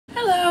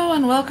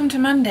welcome to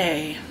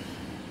Monday.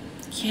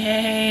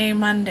 Yay,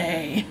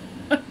 Monday.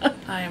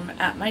 I'm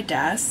at my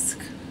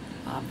desk,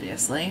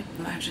 obviously.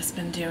 I've just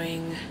been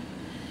doing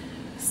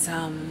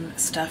some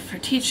stuff for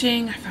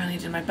teaching. I finally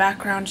did my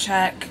background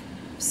check.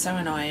 So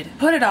annoyed.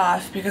 Put it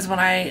off because when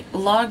I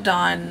logged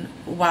on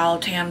while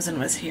Tamsin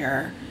was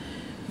here,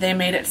 they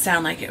made it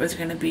sound like it was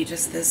going to be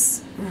just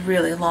this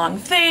really long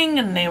thing,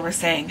 and they were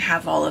saying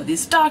have all of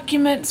these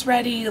documents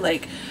ready,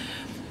 like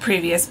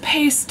previous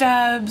pay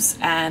stubs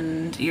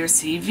and your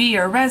CV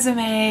or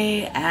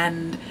resume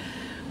and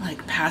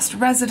like past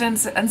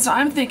residence. And so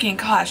I'm thinking,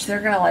 gosh, they're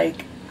gonna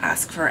like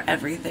ask for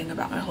everything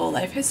about my whole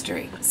life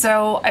history.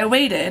 So I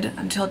waited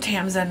until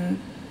Tamsin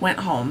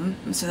went home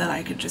so that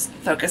I could just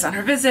focus on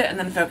her visit and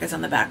then focus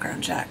on the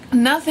background check.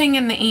 Nothing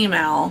in the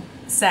email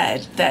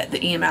said that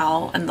the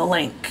email and the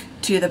link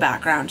to the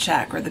background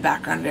check or the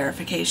background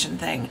verification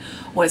thing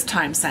was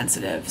time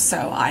sensitive.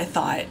 So I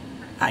thought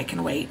I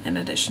can wait an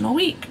additional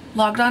week.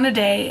 Logged on a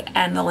day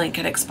and the link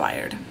had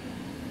expired.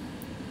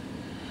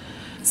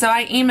 So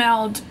I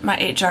emailed my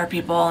HR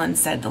people and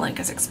said the link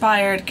has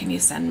expired. Can you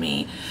send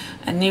me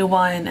a new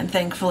one? And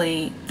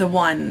thankfully the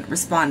one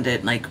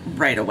responded like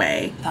right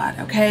away. Thought,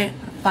 okay,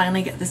 I'll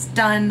finally get this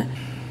done.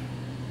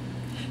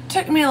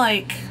 Took me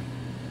like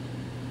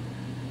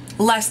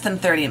less than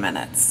 30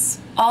 minutes.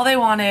 All they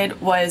wanted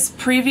was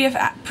previous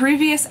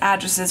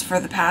addresses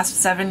for the past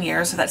 7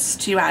 years, so that's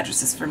 2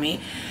 addresses for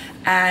me,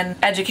 and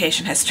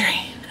education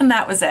history, and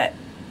that was it.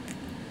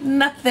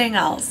 Nothing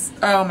else.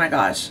 Oh my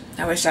gosh.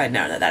 I wish I'd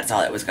known that that's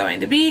all it was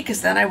going to be,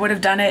 because then I would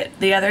have done it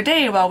the other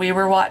day while we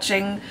were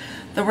watching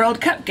the World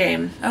Cup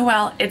game. Oh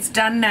well, it's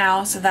done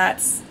now, so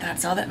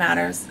that's all that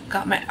matters.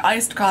 Got my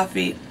iced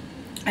coffee.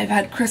 I've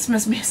had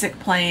Christmas music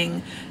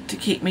playing to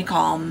keep me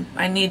calm.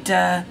 I need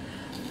to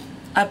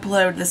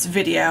upload this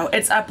video.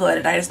 It's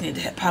uploaded, I just need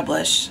to hit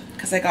publish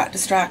because I got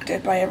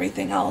distracted by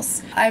everything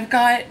else. I've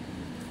got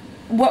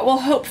what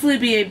will hopefully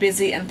be a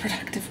busy and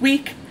productive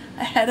week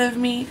ahead of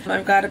me.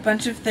 I've got a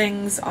bunch of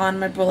things on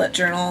my bullet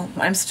journal.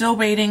 I'm still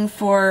waiting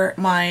for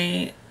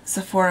my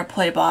Sephora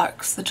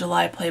Playbox, the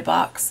July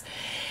Playbox.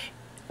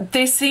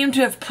 They seem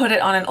to have put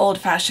it on an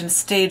old-fashioned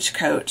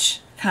stagecoach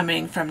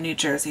coming from New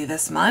Jersey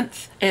this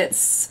month.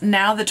 It's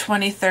now the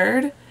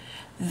 23rd.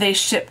 They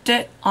shipped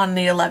it on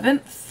the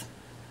 11th.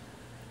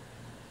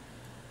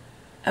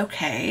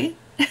 Okay.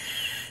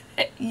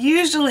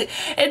 Usually,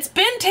 it's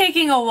been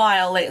taking a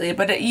while lately,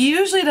 but it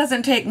usually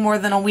doesn't take more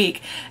than a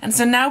week. And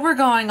so now we're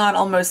going on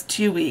almost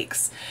 2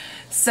 weeks.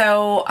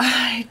 So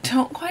I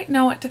don't quite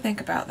know what to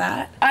think about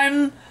that.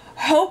 I'm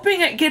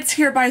hoping it gets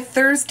here by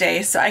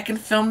Thursday so I can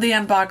film the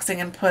unboxing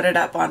and put it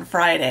up on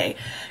Friday,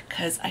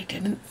 because I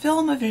didn't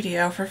film a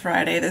video for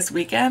Friday this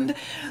weekend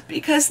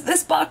because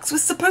this box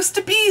was supposed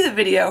to be the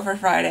video for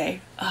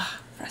Friday. Ugh,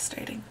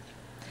 frustrating.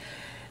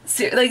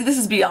 Like, this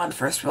is beyond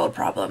first world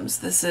problems.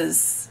 This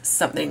is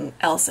something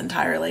else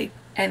entirely.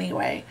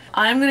 Anyway,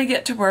 I'm gonna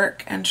get to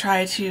work and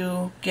try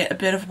to get a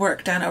bit of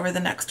work done over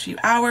the next few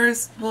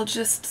hours. We'll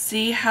just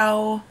see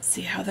how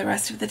the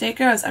rest of the day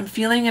goes. I'm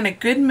feeling in a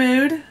good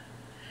mood,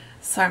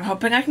 so I'm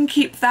hoping I can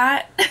keep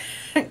that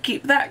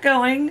keep that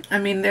going. I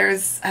mean,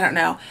 I don't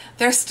know,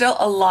 there's still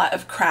a lot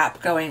of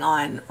crap going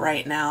on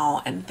right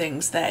now and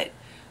things that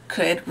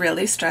could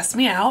really stress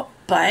me out,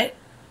 but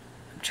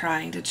I'm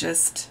trying to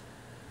just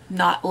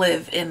not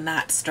live in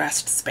that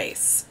stressed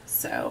space.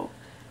 So,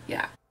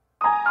 yeah.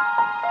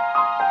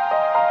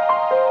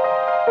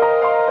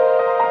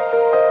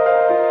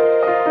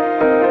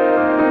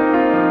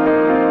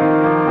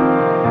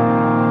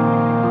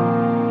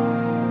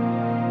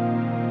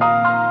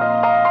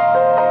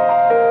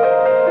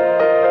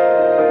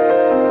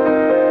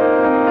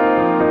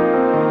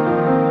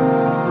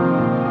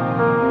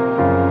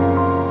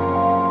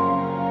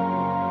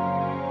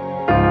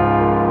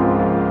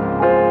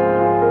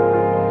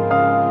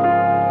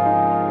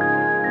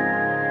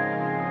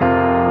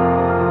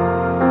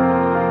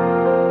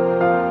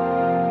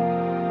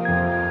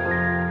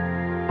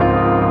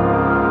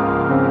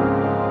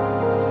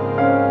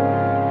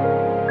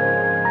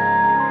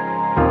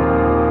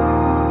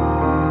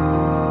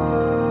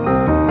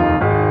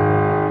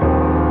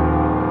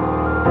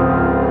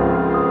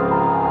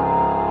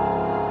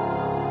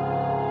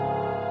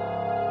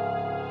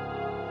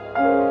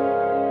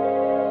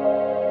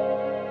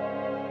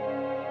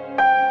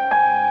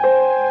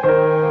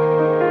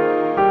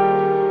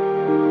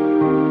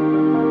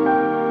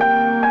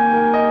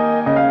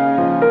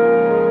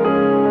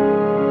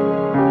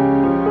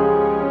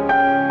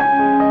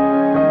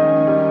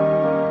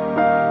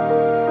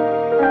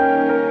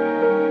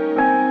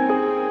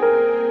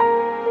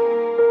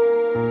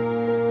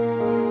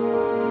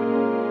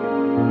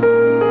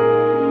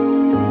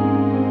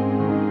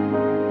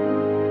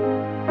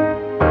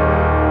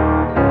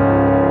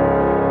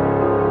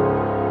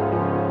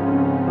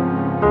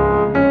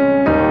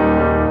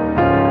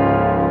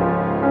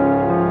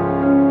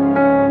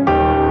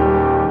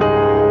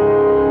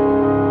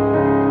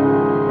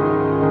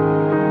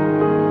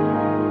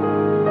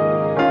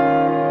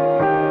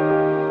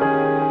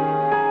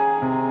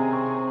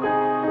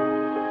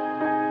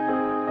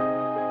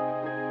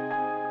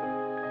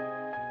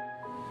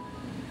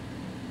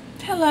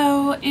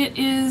 Hello, it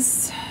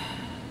is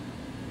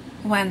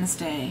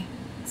Wednesday.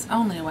 It's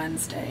only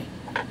Wednesday.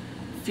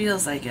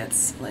 Feels like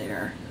it's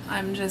later.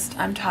 I'm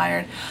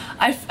tired.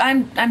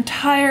 I'm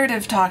tired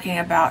of talking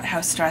about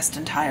how stressed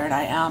and tired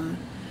I am,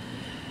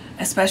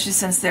 especially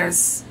since there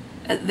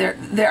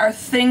are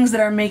things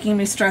that are making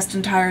me stressed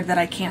and tired that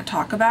I can't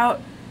talk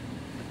about,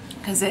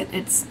 because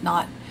it's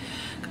not.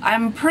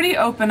 I'm pretty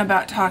open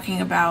about talking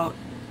about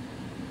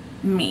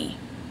me,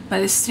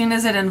 but as soon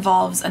as it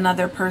involves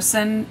another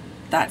person,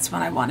 that's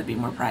when I want to be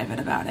more private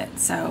about it.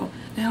 So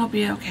it'll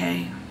be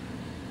okay.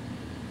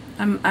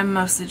 I'm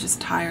mostly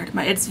just tired.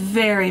 It's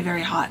very,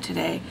 very hot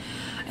today.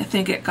 I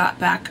think it got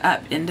back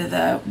up into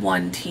the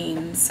 1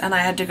 teens, and I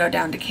had to go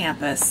down to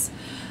campus.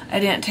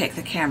 I didn't take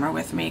the camera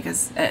with me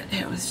because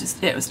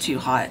it was too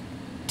hot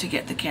to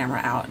get the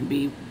camera out and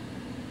be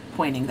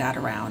pointing that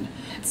around.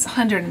 It's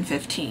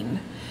 115,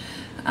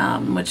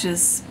 which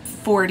is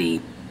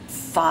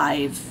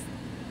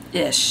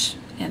 45-ish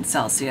in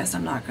Celsius.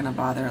 I'm not going to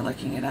bother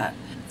looking it up.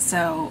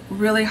 So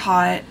really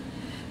hot.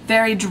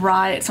 Very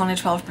dry. It's only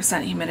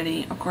 12%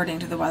 humidity according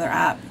to the weather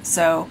app.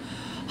 So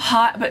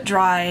hot but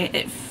dry.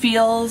 It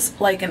feels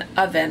like an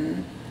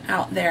oven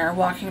out there.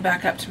 Walking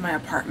back up to my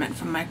apartment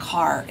from my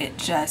car, it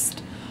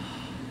just,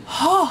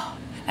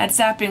 it's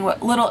sapping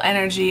what little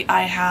energy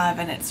I have,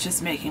 and it's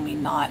just making me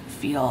not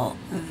feel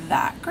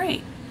that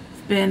great.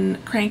 I've been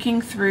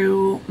cranking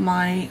through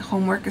my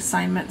homework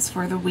assignments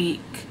for the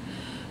week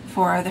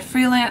for the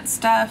freelance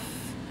stuff.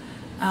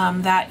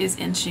 That is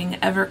inching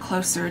ever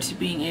closer to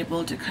being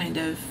able to kind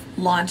of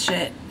launch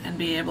it and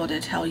be able to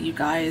tell you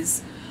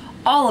guys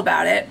all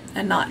about it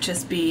and not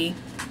just be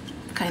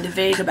kind of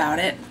vague about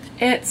it.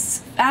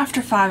 It's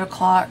after 5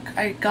 o'clock.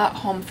 I got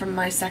home from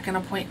my second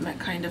appointment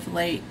kind of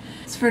late.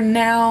 So for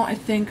now, I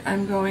think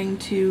I'm going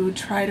to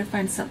try to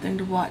find something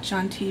to watch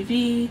on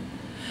TV.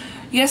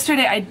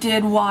 Yesterday I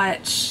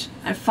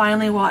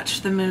finally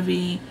watched the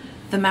movie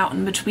The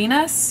Mountain Between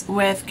Us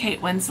with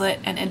Kate Winslet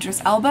and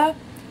Idris Elba.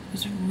 It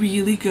was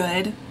really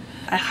good.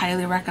 I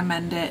highly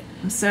recommend it.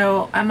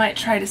 So I might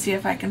try to see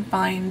if I can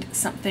find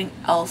something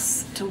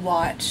else to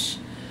watch.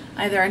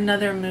 Either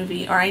another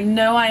movie, or I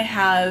know I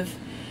have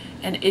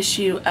an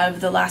issue of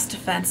The Last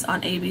Defense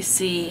on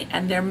ABC,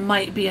 and there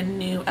might be a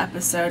new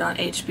episode on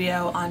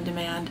HBO On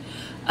Demand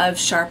of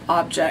Sharp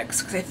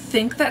Objects, because I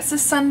think that's a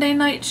Sunday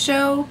night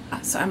show.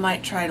 So I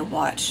might try to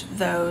watch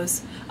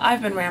those.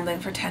 I've been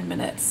rambling for 10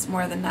 minutes,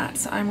 more than that,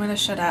 so I'm going to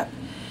shut up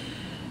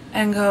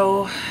and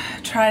go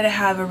try to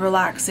have a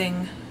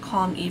relaxing,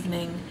 calm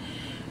evening,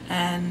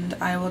 and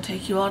I will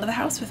take you all to the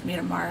house with me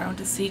tomorrow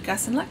to see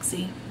Gus and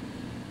Lexi.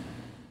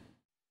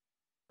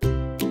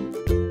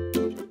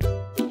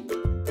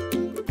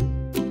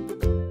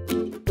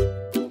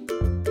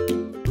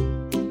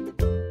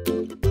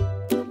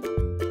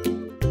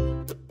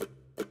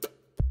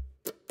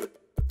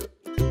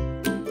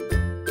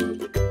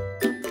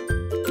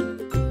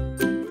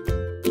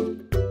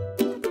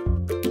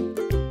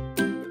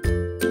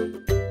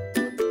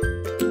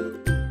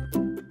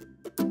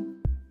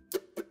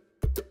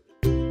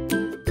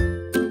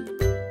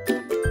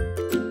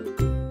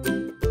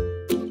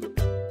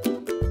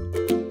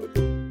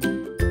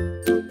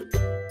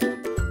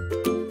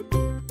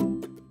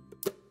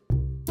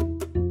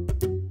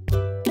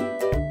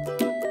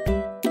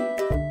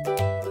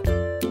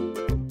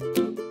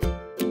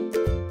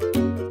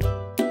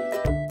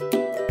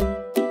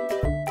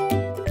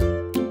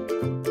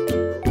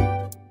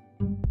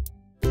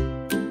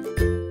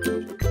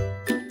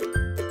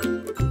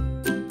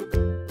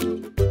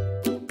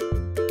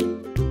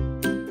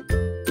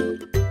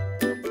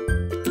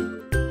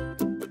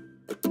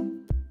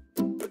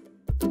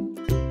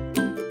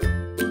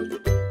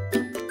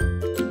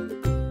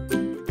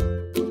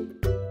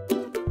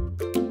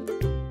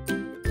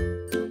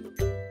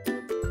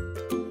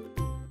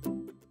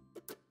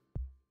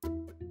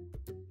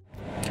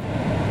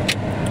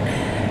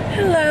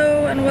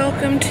 Hello and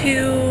welcome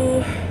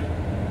to,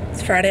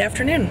 it's Friday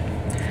afternoon.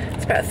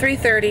 It's about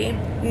 3:30,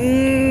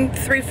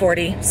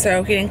 3:40,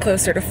 so getting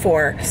closer to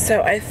 4.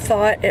 So I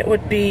thought it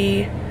would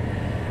be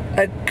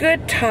a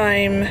good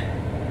time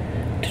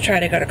to try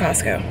to go to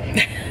Costco.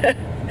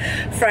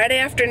 Friday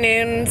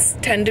afternoons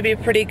tend to be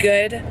pretty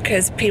good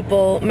because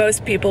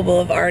most people will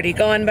have already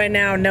gone by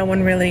now. No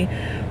one really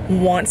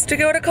wants to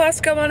go to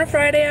Costco on a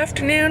Friday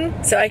afternoon.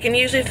 So I can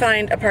usually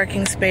find a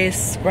parking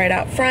space right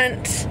out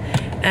front,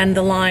 and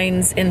the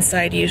lines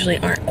inside usually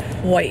aren't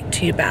quite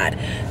too bad.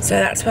 So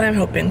that's what I'm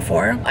hoping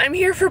for. I'm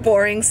here for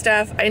boring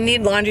stuff. I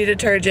need laundry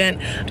detergent,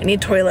 I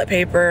need toilet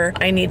paper,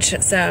 I need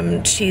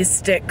some cheese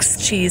sticks,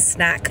 cheese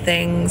snack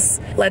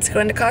things. Let's go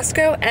into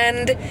Costco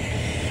and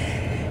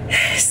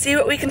see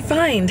what we can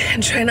find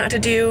and try not to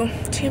do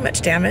too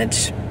much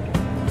damage.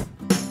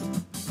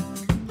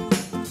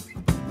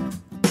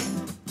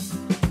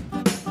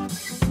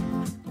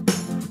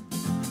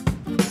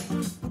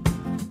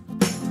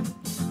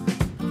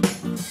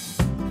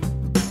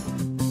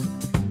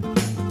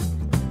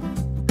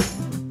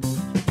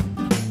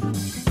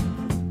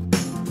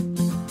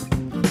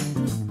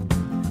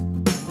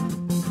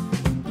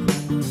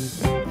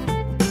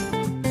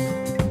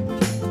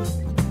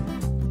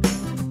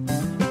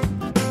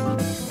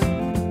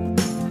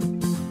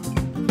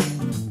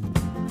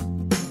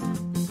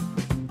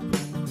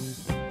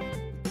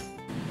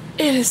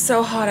 It is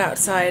so hot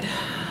outside.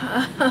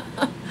 I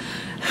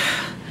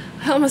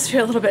almost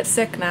feel a little bit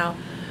sick now,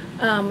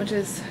 which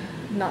is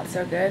not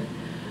so good.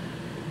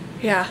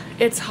 Yeah,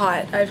 it's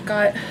hot.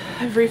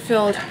 I've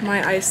refilled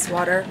my ice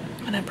water,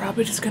 and I'm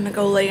probably just gonna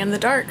go lay in the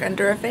dark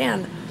under a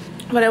fan.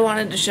 But I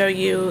wanted to show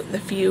you the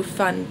few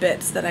fun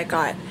bits that I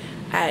got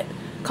at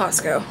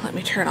Costco. Let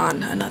me turn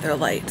on another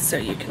light so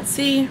you can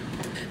see.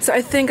 So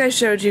I think I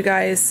showed you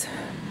guys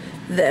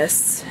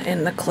this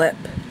in the clip.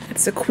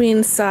 It's a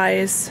queen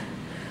size,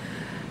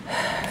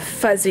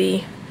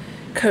 fuzzy,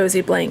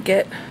 cozy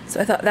blanket.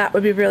 So I thought that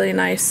would be really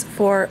nice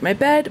for my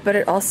bed, but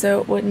it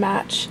also would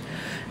match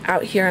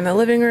out here in the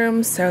living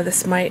room, so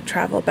this might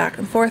travel back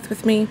and forth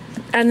with me.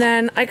 And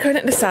then I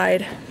couldn't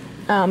decide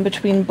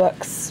between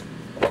books,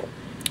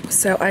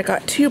 so I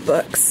got 2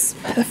 books.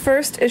 The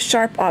first is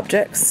Sharp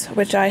Objects,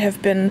 which I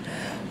have been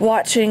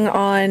watching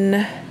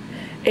on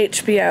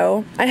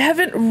HBO. I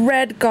haven't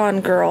read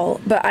Gone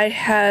Girl, but I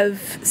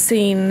have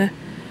seen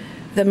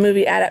the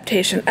movie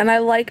adaptation, and I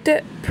liked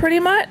it pretty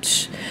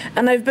much.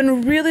 And I've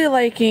been really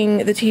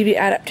liking the TV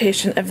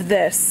adaptation of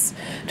this,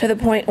 to the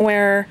point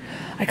where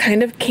I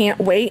kind of can't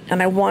wait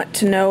and I want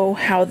to know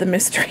how the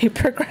mystery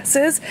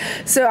progresses.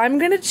 So I'm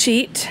gonna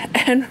cheat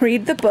and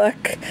read the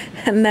book,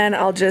 and then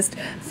I'll just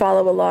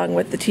follow along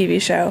with the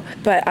TV show.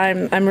 But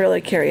I'm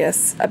really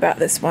curious about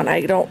this one.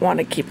 I don't want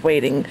to keep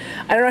waiting.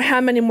 I don't know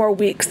how many more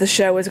weeks the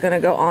show is gonna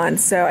go on,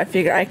 so I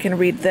figure I can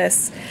read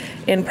this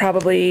in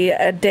probably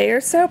a day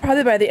or so,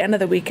 probably by the end of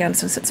the weekend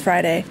since it's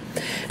Friday.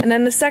 And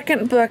then the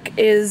second book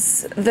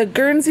is The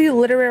Guernsey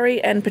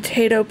Literary and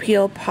Potato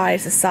Peel Pie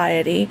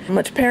Society,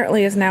 which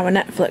apparently is now a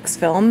Netflix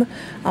film.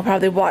 I'll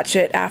probably watch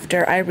it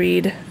after I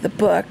read the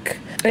book.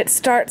 It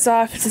starts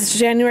off, it's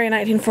January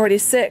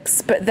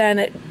 1946, but then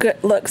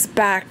it looks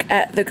back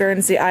at the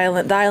Guernsey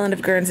Island, the island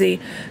of Guernsey,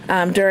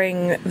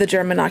 during the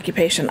German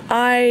occupation.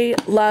 I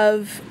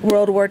love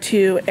World War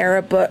II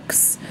era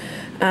books.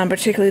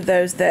 Particularly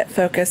those that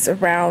focus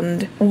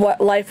around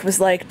what life was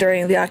like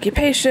during the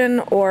occupation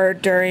or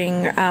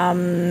during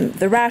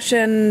the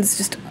rations,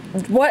 just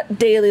what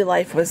daily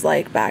life was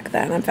like back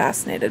then. I'm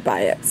fascinated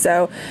by it,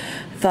 so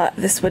I thought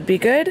this would be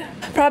good.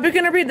 Probably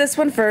gonna read this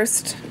one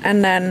first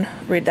and then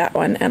read that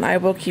one, and I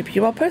will keep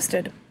you all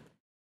posted.